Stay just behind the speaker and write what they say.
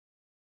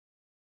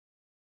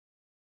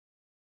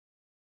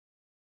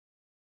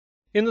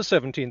In the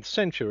 17th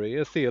century,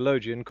 a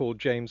theologian called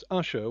James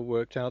Ussher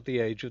worked out the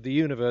age of the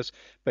universe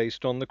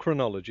based on the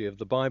chronology of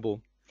the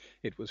Bible.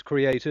 It was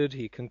created,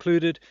 he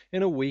concluded,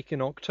 in a week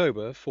in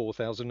October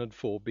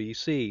 4004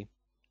 BC.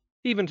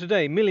 Even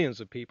today,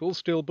 millions of people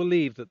still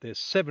believe that this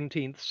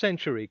 17th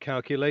century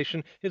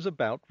calculation is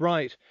about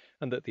right,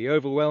 and that the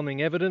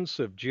overwhelming evidence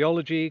of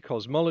geology,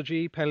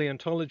 cosmology,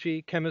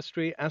 paleontology,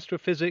 chemistry,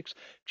 astrophysics,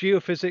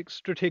 geophysics,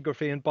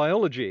 stratigraphy, and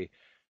biology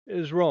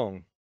is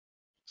wrong.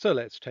 So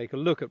let's take a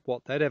look at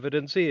what that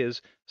evidence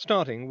is,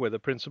 starting with a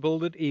principle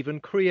that even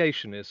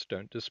creationists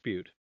don't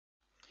dispute.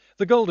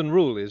 The golden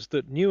rule is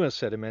that newer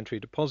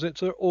sedimentary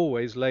deposits are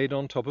always laid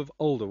on top of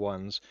older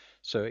ones,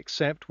 so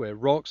except where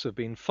rocks have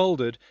been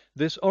folded,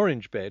 this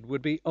orange bed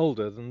would be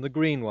older than the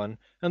green one,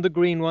 and the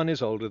green one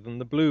is older than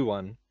the blue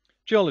one.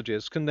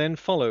 Geologists can then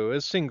follow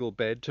a single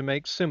bed to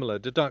make similar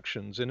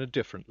deductions in a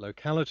different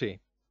locality.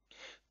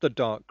 The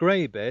dark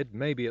grey bed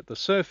may be at the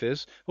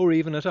surface or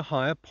even at a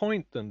higher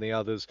point than the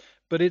others,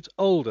 but it's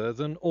older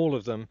than all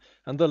of them,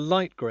 and the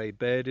light grey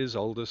bed is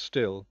older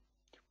still.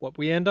 What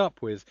we end up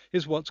with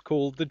is what's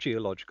called the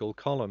geological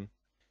column.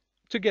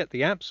 To get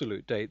the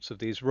absolute dates of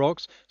these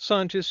rocks,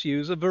 scientists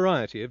use a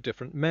variety of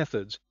different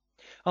methods.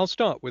 I'll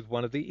start with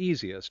one of the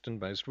easiest and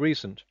most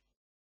recent.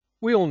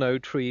 We all know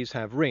trees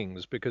have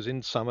rings because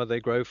in summer they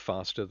grow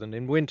faster than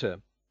in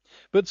winter.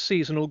 But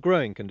seasonal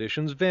growing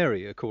conditions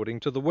vary according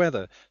to the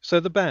weather, so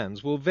the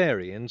bands will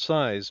vary in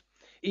size.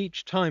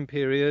 Each time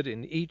period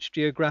in each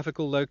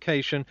geographical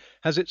location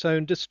has its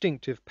own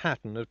distinctive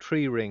pattern of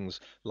tree rings,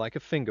 like a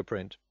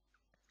fingerprint.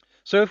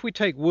 So if we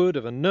take wood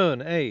of a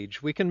known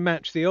age, we can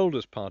match the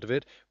oldest part of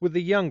it with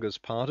the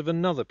youngest part of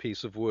another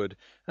piece of wood,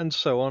 and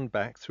so on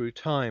back through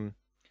time.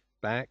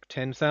 Back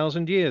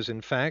 10,000 years,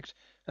 in fact,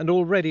 and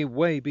already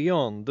way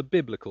beyond the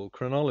biblical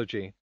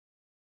chronology.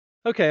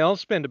 Okay, I'll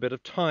spend a bit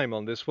of time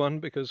on this one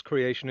because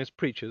creationist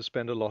preachers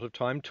spend a lot of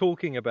time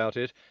talking about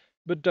it,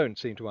 but don't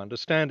seem to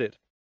understand it.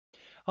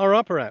 Our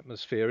upper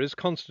atmosphere is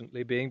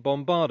constantly being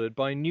bombarded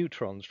by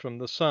neutrons from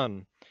the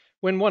sun.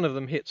 When one of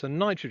them hits a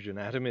nitrogen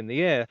atom in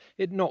the air,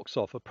 it knocks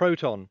off a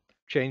proton,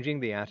 changing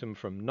the atom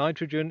from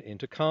nitrogen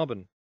into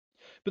carbon.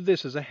 But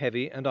this is a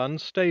heavy and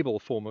unstable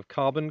form of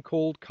carbon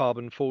called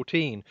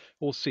carbon-14,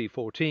 or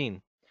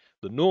C14.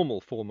 The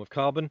normal form of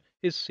carbon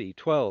is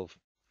C12.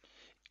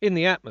 In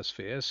the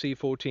atmosphere,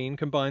 C14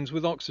 combines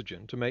with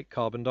oxygen to make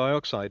carbon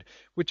dioxide,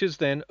 which is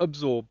then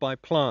absorbed by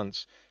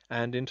plants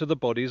and into the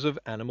bodies of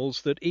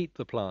animals that eat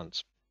the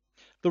plants.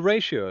 The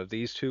ratio of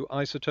these two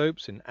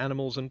isotopes in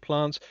animals and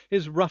plants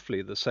is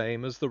roughly the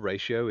same as the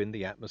ratio in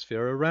the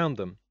atmosphere around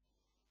them.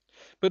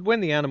 But when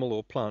the animal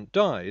or plant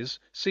dies,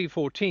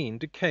 C14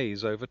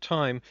 decays over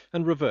time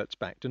and reverts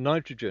back to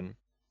nitrogen.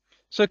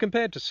 So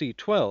compared to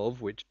C12,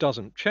 which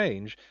doesn't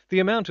change, the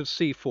amount of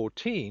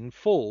C14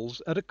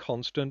 falls at a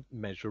constant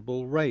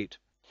measurable rate.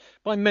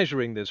 By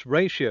measuring this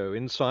ratio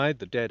inside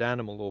the dead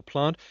animal or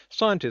plant,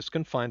 scientists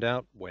can find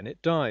out when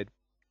it died.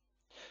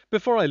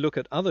 Before I look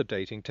at other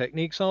dating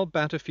techniques, I'll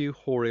bat a few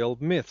hoary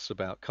old myths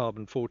about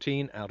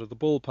carbon-14 out of the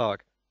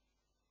ballpark.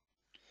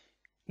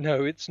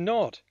 No, it's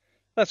not.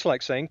 That's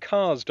like saying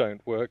cars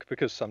don't work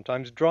because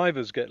sometimes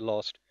drivers get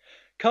lost.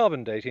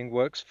 Carbon dating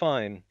works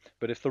fine,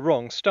 but if the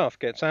wrong stuff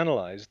gets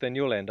analyzed, then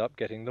you'll end up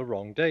getting the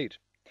wrong date.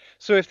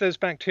 So if there's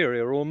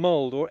bacteria or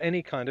mold or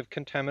any kind of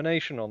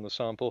contamination on the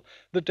sample,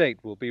 the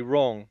date will be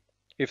wrong.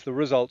 If the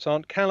results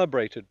aren't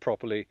calibrated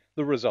properly,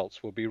 the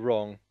results will be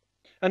wrong.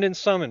 And in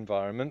some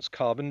environments,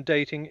 carbon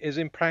dating is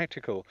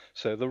impractical,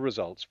 so the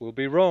results will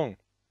be wrong.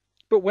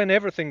 But when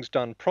everything's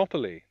done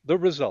properly, the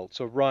results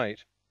are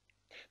right.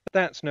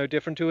 That's no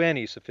different to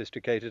any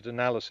sophisticated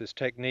analysis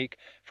technique,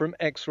 from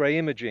X-ray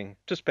imaging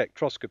to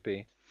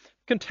spectroscopy.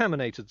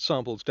 Contaminated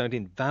samples don't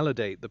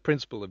invalidate the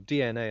principle of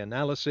DNA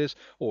analysis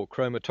or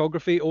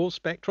chromatography or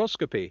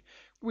spectroscopy.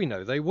 We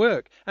know they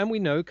work, and we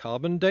know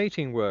carbon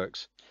dating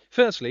works.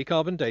 Firstly,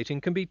 carbon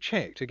dating can be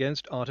checked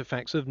against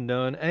artifacts of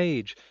known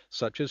age,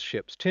 such as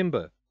ship's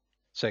timber.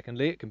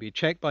 Secondly, it can be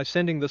checked by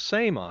sending the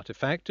same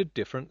artifact to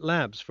different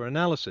labs for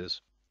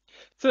analysis.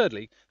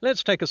 Thirdly,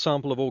 let's take a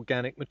sample of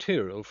organic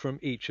material from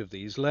each of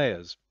these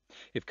layers.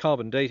 If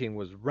carbon dating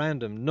was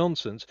random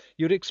nonsense,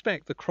 you'd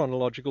expect the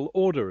chronological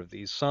order of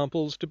these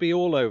samples to be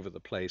all over the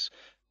place,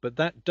 but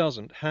that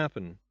doesn't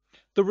happen.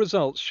 The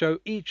results show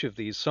each of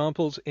these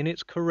samples in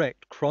its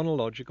correct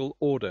chronological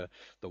order.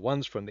 The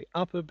ones from the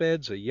upper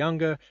beds are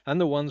younger, and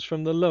the ones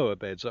from the lower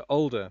beds are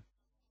older.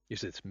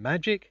 Is this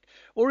magic,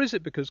 or is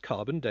it because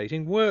carbon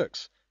dating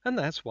works, and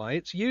that's why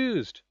it's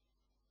used?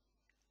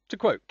 To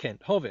quote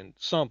Kent Hovind,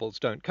 samples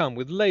don't come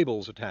with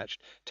labels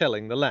attached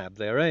telling the lab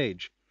their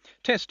age.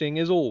 Testing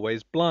is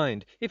always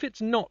blind. If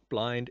it's not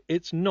blind,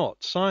 it's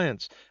not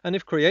science. And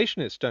if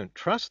creationists don't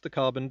trust the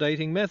carbon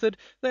dating method,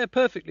 they're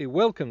perfectly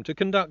welcome to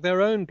conduct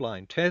their own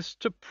blind tests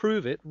to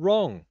prove it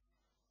wrong.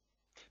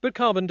 But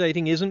carbon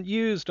dating isn't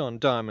used on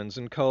diamonds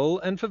and coal,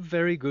 and for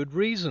very good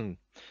reason.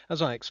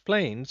 As I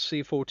explained,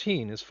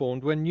 C14 is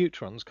formed when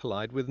neutrons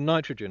collide with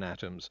nitrogen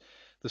atoms.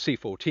 The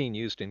C14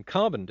 used in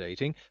carbon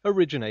dating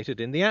originated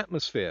in the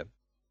atmosphere.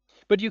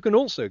 But you can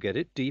also get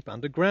it deep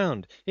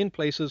underground, in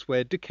places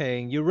where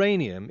decaying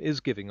uranium is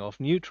giving off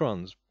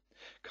neutrons.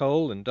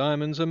 Coal and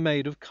diamonds are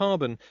made of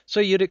carbon, so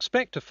you'd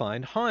expect to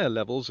find higher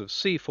levels of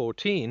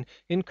C14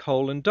 in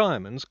coal and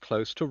diamonds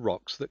close to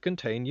rocks that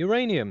contain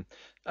uranium,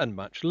 and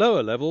much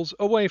lower levels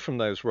away from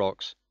those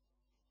rocks.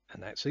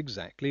 And that's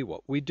exactly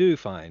what we do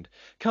find.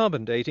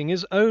 Carbon dating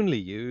is only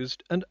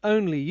used and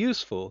only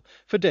useful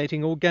for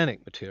dating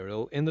organic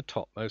material in the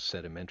topmost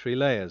sedimentary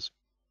layers.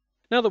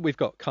 Now that we've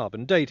got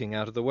carbon dating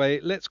out of the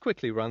way, let's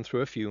quickly run through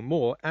a few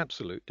more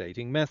absolute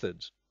dating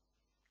methods.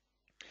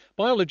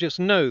 Biologists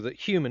know that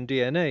human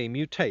DNA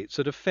mutates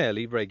at a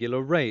fairly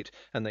regular rate,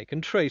 and they can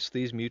trace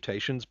these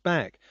mutations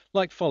back,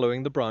 like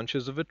following the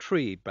branches of a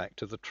tree back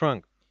to the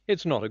trunk.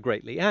 It's not a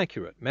greatly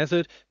accurate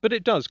method, but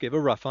it does give a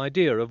rough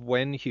idea of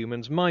when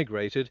humans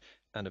migrated,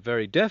 and a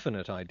very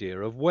definite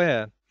idea of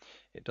where.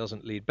 It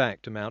doesn't lead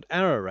back to Mount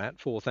Ararat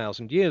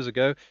 4,000 years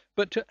ago,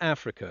 but to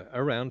Africa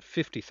around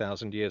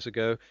 50,000 years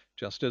ago,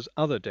 just as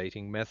other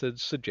dating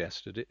methods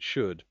suggested it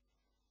should.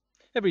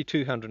 Every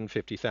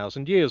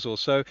 250,000 years or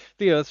so,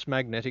 the Earth's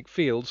magnetic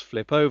fields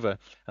flip over,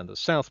 and the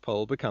South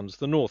Pole becomes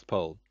the North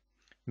Pole.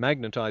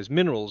 Magnetized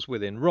minerals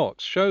within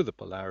rocks show the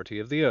polarity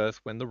of the Earth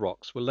when the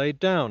rocks were laid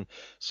down,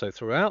 so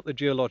throughout the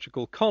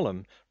geological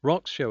column,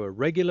 rocks show a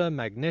regular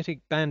magnetic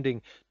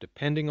banding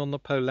depending on the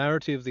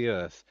polarity of the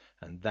Earth,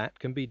 and that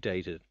can be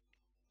dated.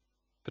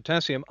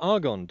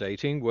 Potassium-argon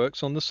dating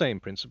works on the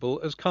same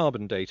principle as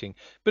carbon dating,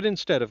 but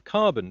instead of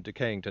carbon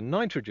decaying to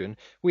nitrogen,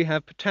 we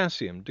have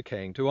potassium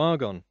decaying to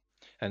argon.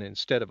 And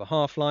instead of a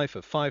half-life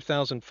of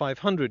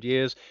 5,500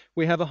 years,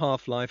 we have a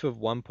half-life of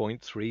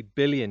 1.3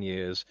 billion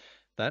years.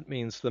 That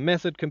means the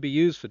method can be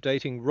used for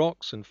dating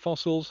rocks and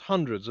fossils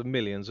hundreds of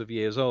millions of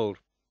years old.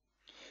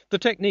 The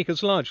technique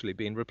has largely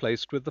been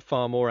replaced with the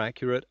far more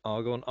accurate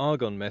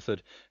argon-argon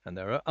method, and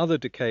there are other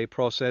decay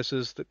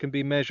processes that can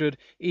be measured,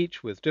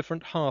 each with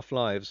different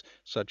half-lives,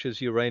 such as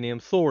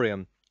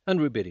uranium-thorium and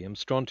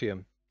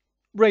rubidium-strontium.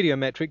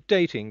 Radiometric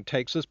dating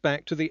takes us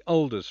back to the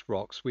oldest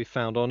rocks we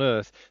found on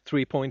Earth,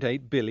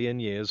 3.8 billion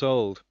years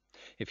old.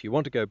 If you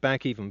want to go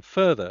back even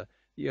further,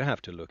 you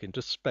have to look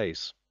into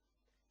space.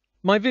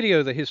 My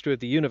video, The History of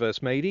the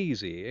Universe Made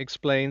Easy,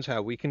 explains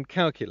how we can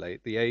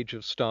calculate the age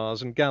of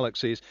stars and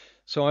galaxies,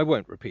 so I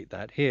won't repeat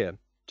that here.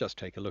 Just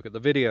take a look at the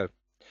video.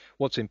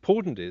 What's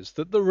important is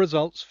that the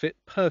results fit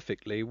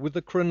perfectly with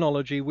the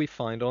chronology we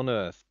find on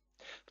Earth.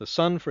 The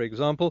Sun, for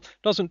example,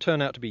 doesn't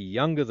turn out to be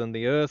younger than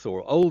the Earth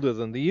or older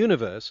than the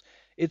universe.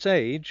 Its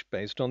age,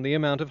 based on the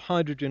amount of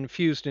hydrogen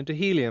fused into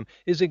helium,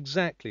 is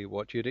exactly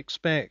what you'd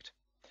expect.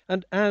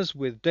 And as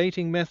with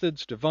dating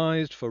methods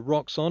devised for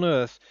rocks on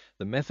Earth,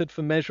 the method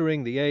for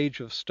measuring the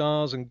age of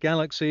stars and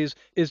galaxies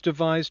is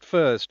devised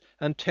first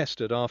and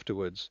tested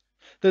afterwards.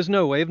 There's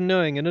no way of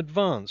knowing in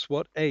advance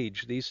what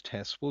age these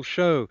tests will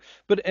show,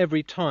 but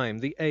every time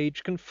the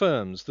age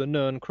confirms the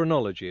known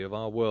chronology of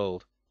our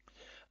world.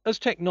 As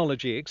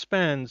technology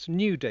expands,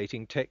 new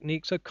dating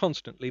techniques are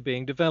constantly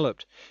being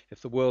developed.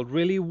 If the world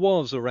really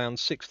was around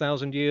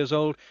 6,000 years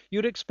old,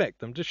 you'd expect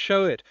them to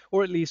show it,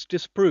 or at least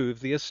disprove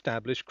the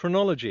established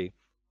chronology.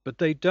 But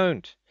they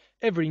don't.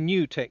 Every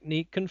new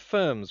technique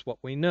confirms what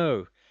we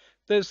know.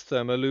 There's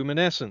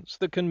thermoluminescence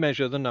that can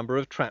measure the number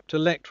of trapped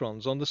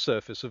electrons on the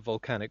surface of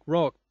volcanic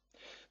rock.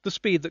 The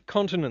speed that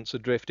continents are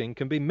drifting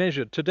can be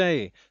measured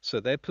today, so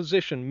their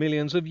position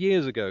millions of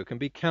years ago can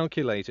be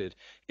calculated.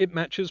 It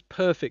matches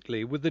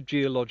perfectly with the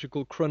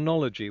geological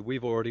chronology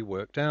we've already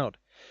worked out.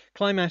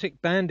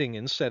 Climatic banding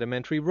in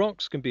sedimentary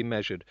rocks can be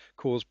measured,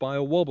 caused by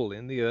a wobble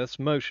in the Earth's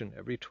motion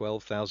every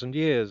 12,000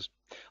 years.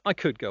 I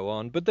could go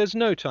on, but there's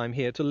no time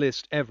here to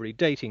list every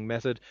dating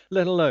method,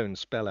 let alone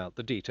spell out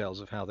the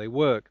details of how they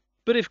work.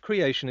 But if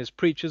creationist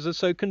preachers are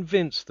so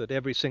convinced that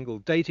every single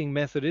dating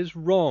method is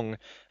wrong,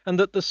 and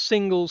that the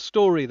single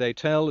story they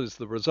tell is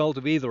the result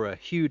of either a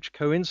huge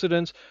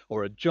coincidence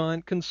or a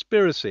giant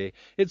conspiracy,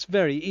 it's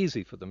very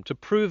easy for them to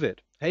prove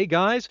it. Hey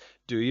guys,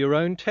 do your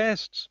own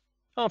tests.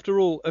 After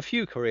all, a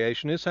few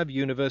creationists have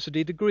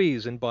university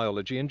degrees in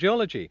biology and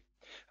geology.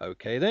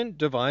 Okay then,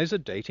 devise a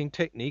dating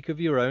technique of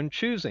your own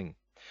choosing.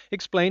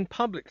 Explain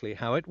publicly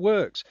how it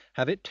works.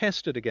 Have it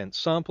tested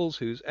against samples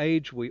whose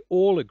age we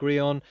all agree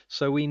on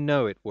so we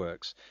know it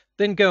works.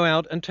 Then go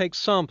out and take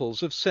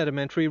samples of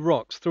sedimentary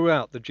rocks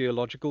throughout the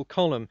geological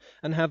column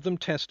and have them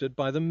tested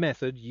by the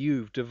method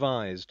you've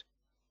devised.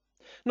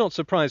 Not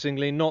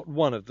surprisingly, not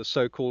one of the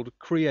so-called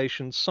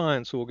creation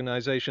science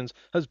organizations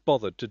has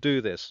bothered to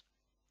do this.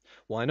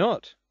 Why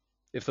not?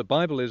 If the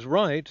Bible is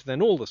right,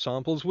 then all the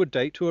samples would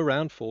date to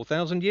around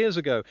 4,000 years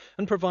ago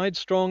and provide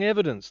strong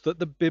evidence that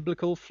the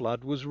biblical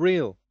flood was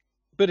real.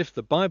 But if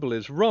the Bible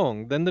is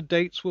wrong, then the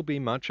dates will be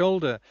much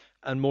older,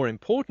 and more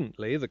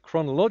importantly, the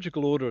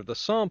chronological order of the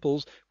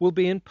samples will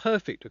be in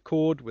perfect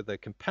accord with their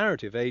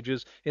comparative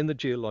ages in the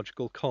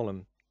geological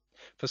column.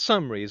 For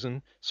some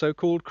reason,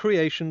 so-called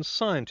creation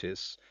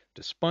scientists,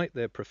 despite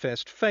their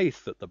professed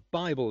faith that the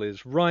Bible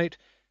is right,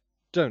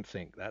 don't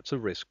think that's a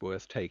risk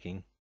worth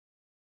taking.